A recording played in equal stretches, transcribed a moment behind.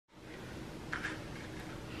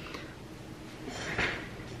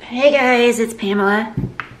Hey guys, it's Pamela,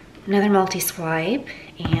 another multi-swipe,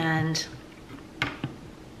 and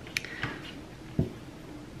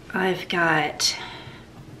I've got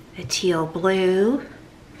a teal blue,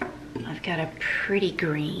 I've got a pretty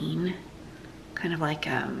green, kind of like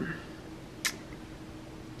a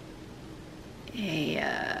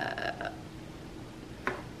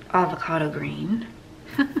avocado green.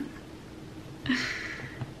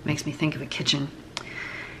 Makes me think of a kitchen.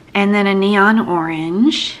 And then a neon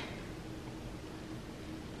orange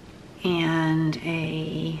and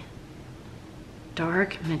a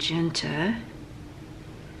dark magenta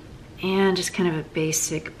and just kind of a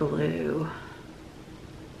basic blue.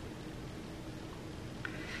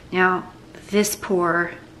 Now this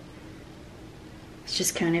pour is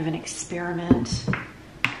just kind of an experiment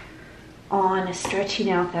on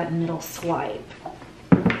stretching out that middle swipe.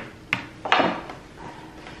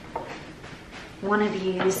 One of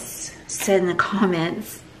you said in the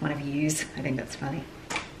comments, I think that's funny,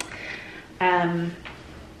 that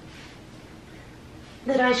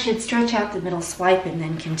I should stretch out the middle swipe and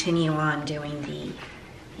then continue on doing the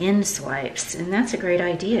end swipes. And that's a great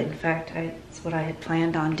idea. In fact, that's what I had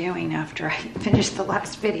planned on doing after I finished the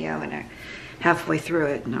last video, and halfway through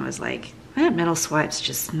it, and I was like, that middle swipe's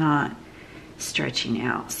just not stretching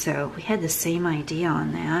out. So we had the same idea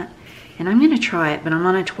on that. And I'm gonna try it, but I'm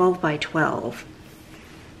on a 12 by 12.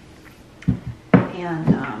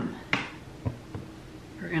 And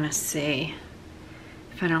we're gonna see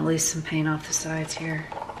if I don't lose some paint off the sides here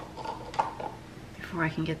before I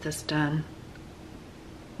can get this done.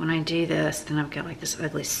 When I do this, then I've got like this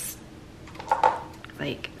ugly,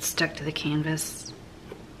 like stuck to the canvas.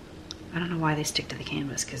 I don't know why they stick to the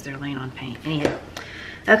canvas, because they're laying on paint. Anyway,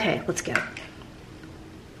 okay, let's go.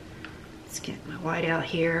 Let's get my white out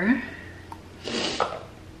here.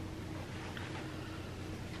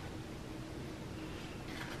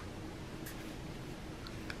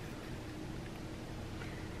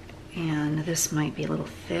 And this might be a little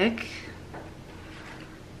thick.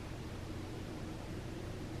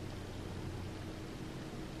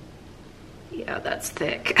 Yeah, that's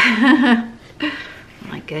thick.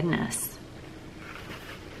 My goodness.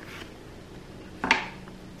 Okay.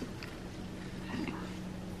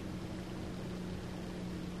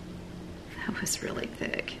 That was really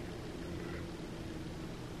thick.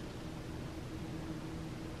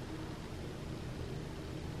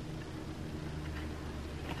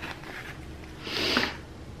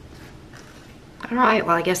 All right,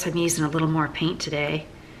 well, I guess I'm using a little more paint today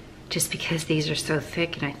just because these are so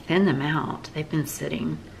thick and I thinned them out. They've been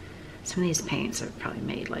sitting. Some of these paints are probably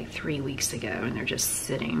made like 3 weeks ago and they're just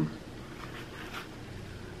sitting.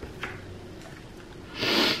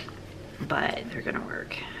 But they're gonna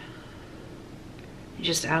work. You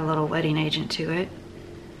just add a little wetting agent to it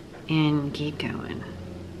and keep going.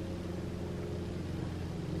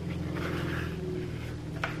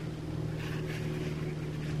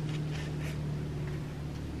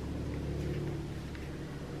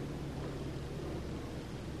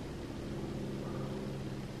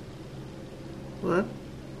 Whoop.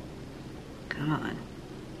 Come on.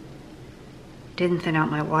 Didn't thin out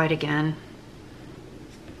my white again.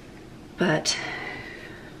 But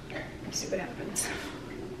let's see what happens.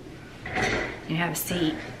 You have a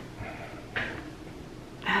seat.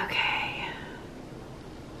 Okay.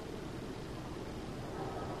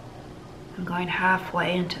 I'm going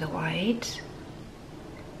halfway into the white.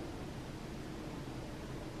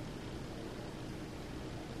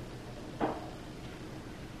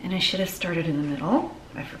 And I should have started in the middle.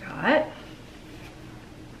 I forgot.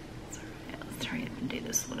 It's all right. Let's hurry up and do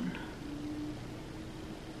this one.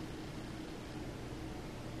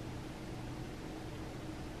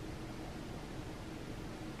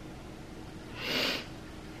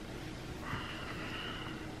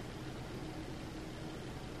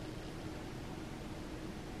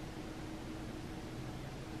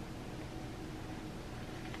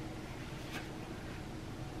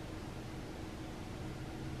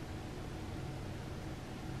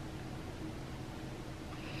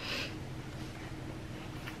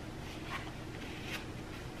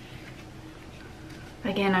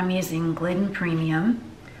 Again, I'm using Glidden Premium.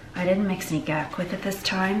 I didn't mix any gack with it this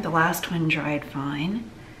time. The last one dried fine.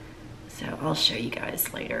 So I'll show you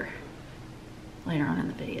guys later on in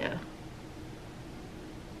the video.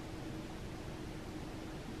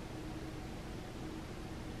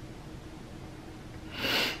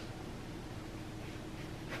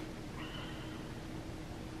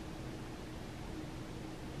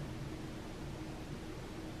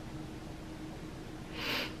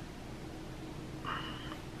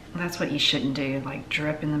 That's what you shouldn't do, like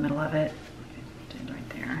drip in the middle of it. Did right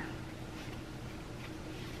there.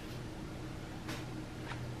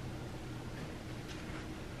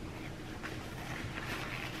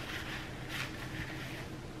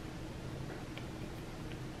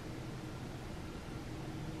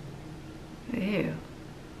 too.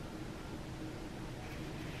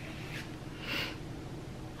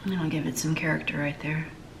 And I'll give it some character right there.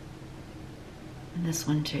 And this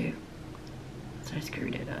one too. So I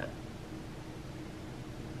screwed it up.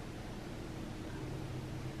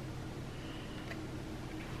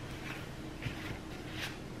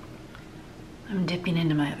 I'm dipping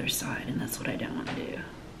into my other side, and that's what I don't want to do.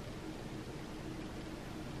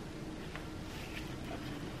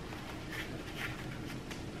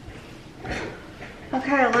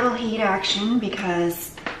 Okay, a little heat action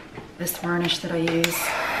because this varnish that I use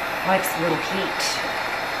likes a little heat.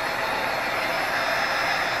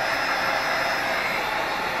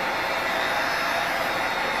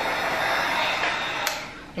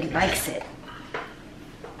 It likes it.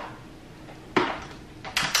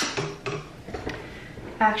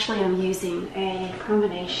 Actually, I'm using a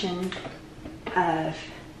combination of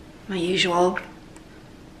my usual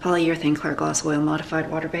polyurethane clear gloss oil modified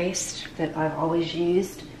water-based that I've always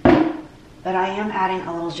used, but I am adding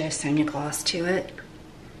a little Josonia gloss to it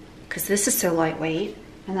because this is so lightweight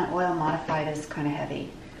and that oil modified is kind of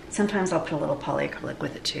heavy. Sometimes I'll put a little polyacrylic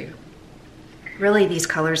with it too. Really, these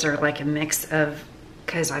colors are like a mix of,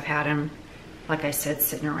 because I've had them, like I said,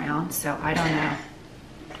 sitting around, so I don't know.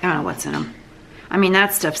 I don't know what's in them. I mean,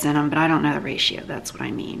 that stuff's in them, but I don't know the ratio. That's what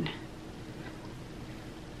I mean.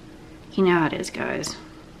 You know how it is, guys.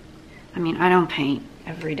 I mean, I don't paint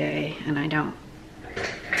every day, and I don't.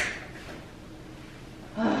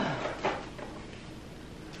 I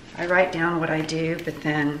write down what I do, but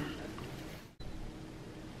then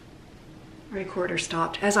recorder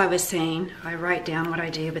stopped. As I was saying, I write down what I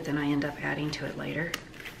do, but then I end up adding to it later.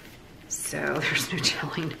 So there's no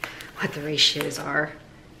telling what the ratios are.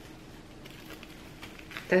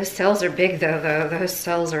 Those cells are big though. Those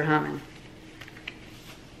cells are humming.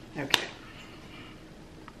 Okay.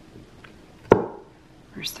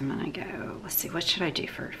 First I'm gonna go, let's see, what should I do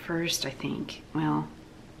first? I think, well,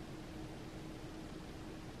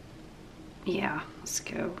 yeah, let's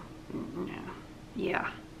go, no,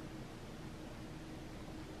 yeah.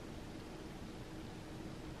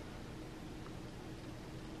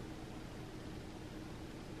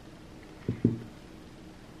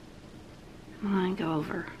 I'm gonna go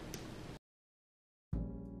over.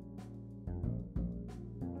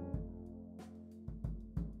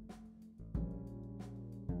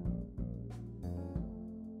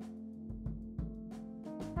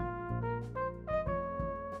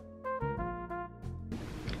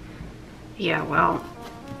 Yeah, well,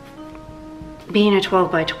 being a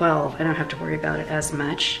 12 by 12, I don't have to worry about it as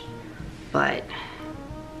much, but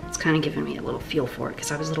it's kind of giving me a little feel for it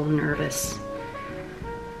because I was a little nervous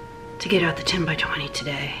to get out the 10 by 20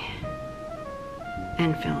 today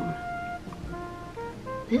and film.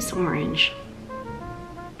 This orange,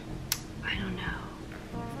 I don't know.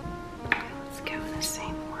 Okay, let's go in the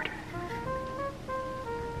same order.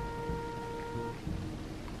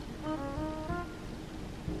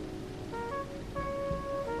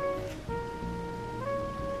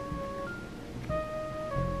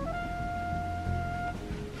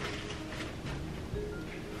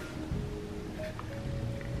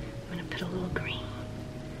 A little green.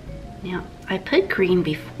 Now, I put green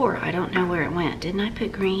before. I don't know where it went. Didn't I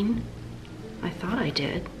put green? I thought I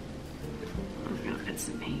did. I'm gonna put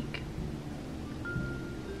some pink.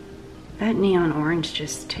 That neon orange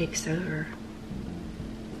just takes over.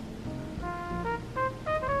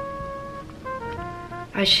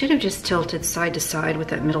 I should have just tilted side to side with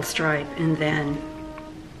that middle stripe, and then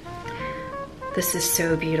this is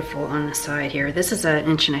so beautiful on the side here. This is an 1.5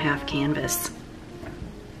 inch canvas.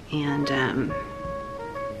 And yeah,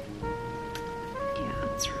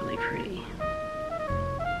 it's really pretty.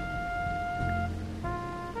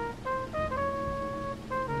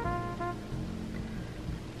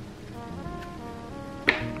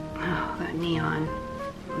 Oh, that neon. I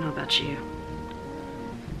don't know about you.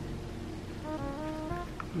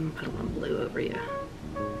 I'm gonna put a little blue over you.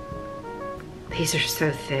 These are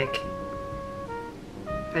so thick.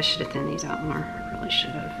 I should have thinned these out more. I really should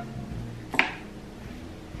have.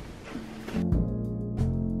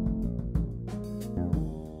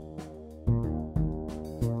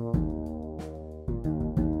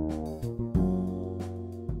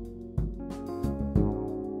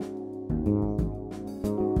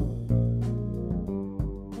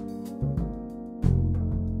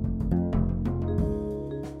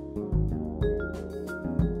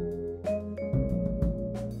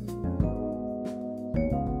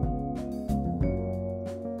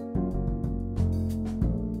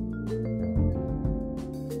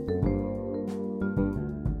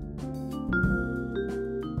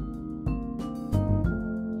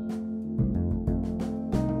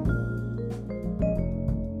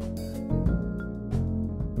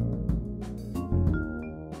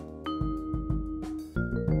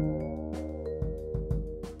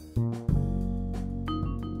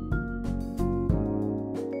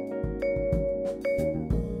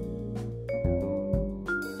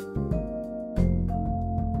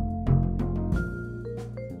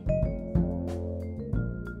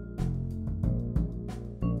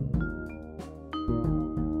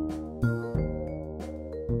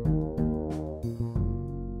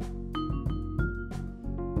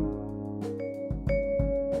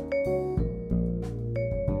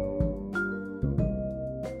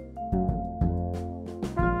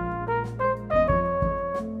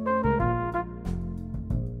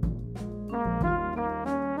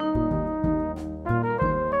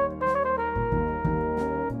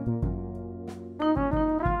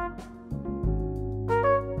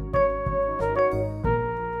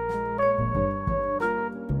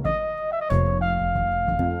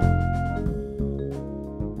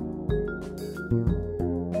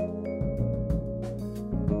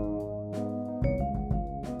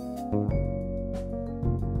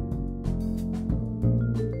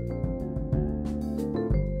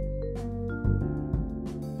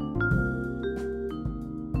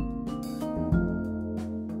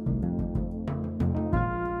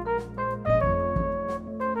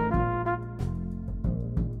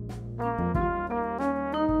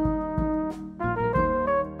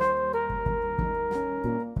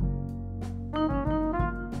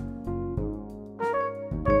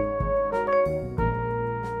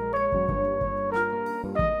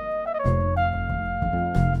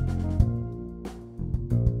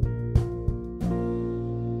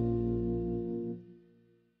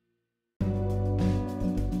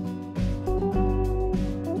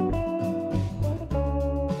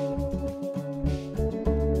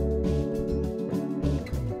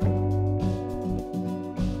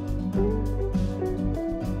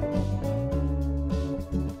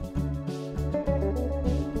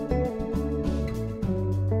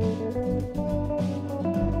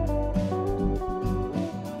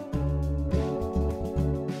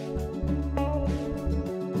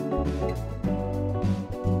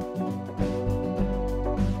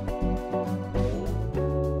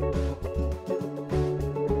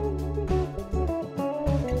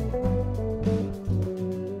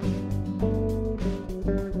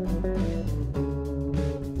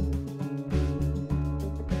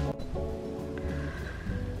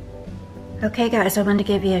 Okay guys, I wanted to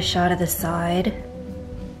give you a shot of the side.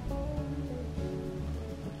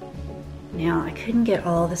 Now, I couldn't get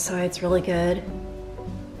all the sides really good,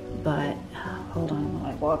 but hold on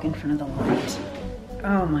while I walk in front of the light.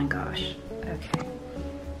 Oh my gosh, okay.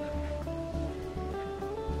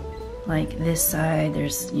 Like this side,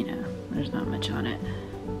 there's, you know, there's not much on it.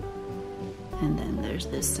 And then there's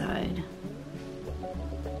this side.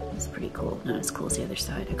 It's pretty cool, not as cool as the other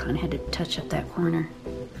side. I kind of had to touch up that corner.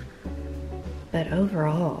 But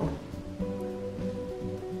overall,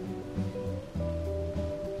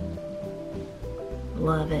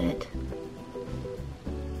 love it.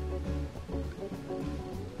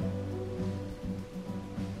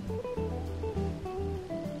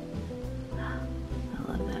 I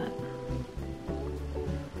love that.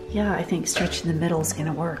 Yeah, I think stretching the middle is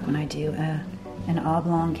gonna work when I do an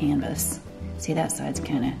oblong canvas. See, that side's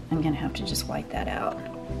I'm gonna have to just wipe that out,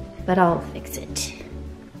 but I'll fix it.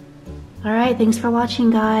 All right, thanks for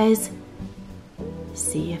watching, guys.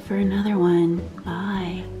 See you for another one.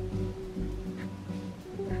 Bye.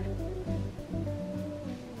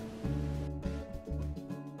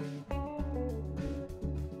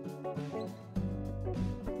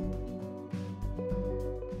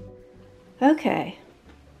 Okay,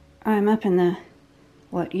 I'm up in the,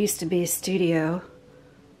 what used to be a studio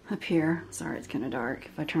up here. Sorry, it's kind of dark.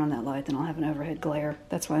 If I turn on that light, then I'll have an overhead glare.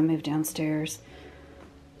 That's why I moved downstairs.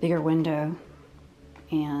 Bigger window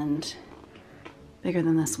and bigger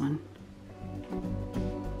than this one.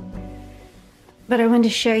 But I wanted to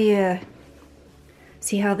show you,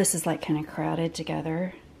 see how this is like kind of crowded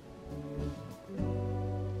together.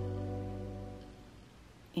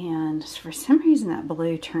 And for some reason that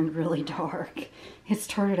blue turned really dark. It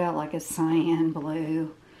started out like a cyan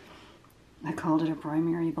blue. I called it a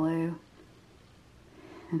primary blue.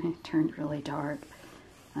 And it turned really dark.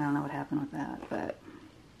 I don't know what happened with that, but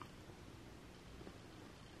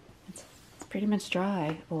it's pretty much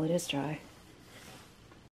dry. Well, it is dry.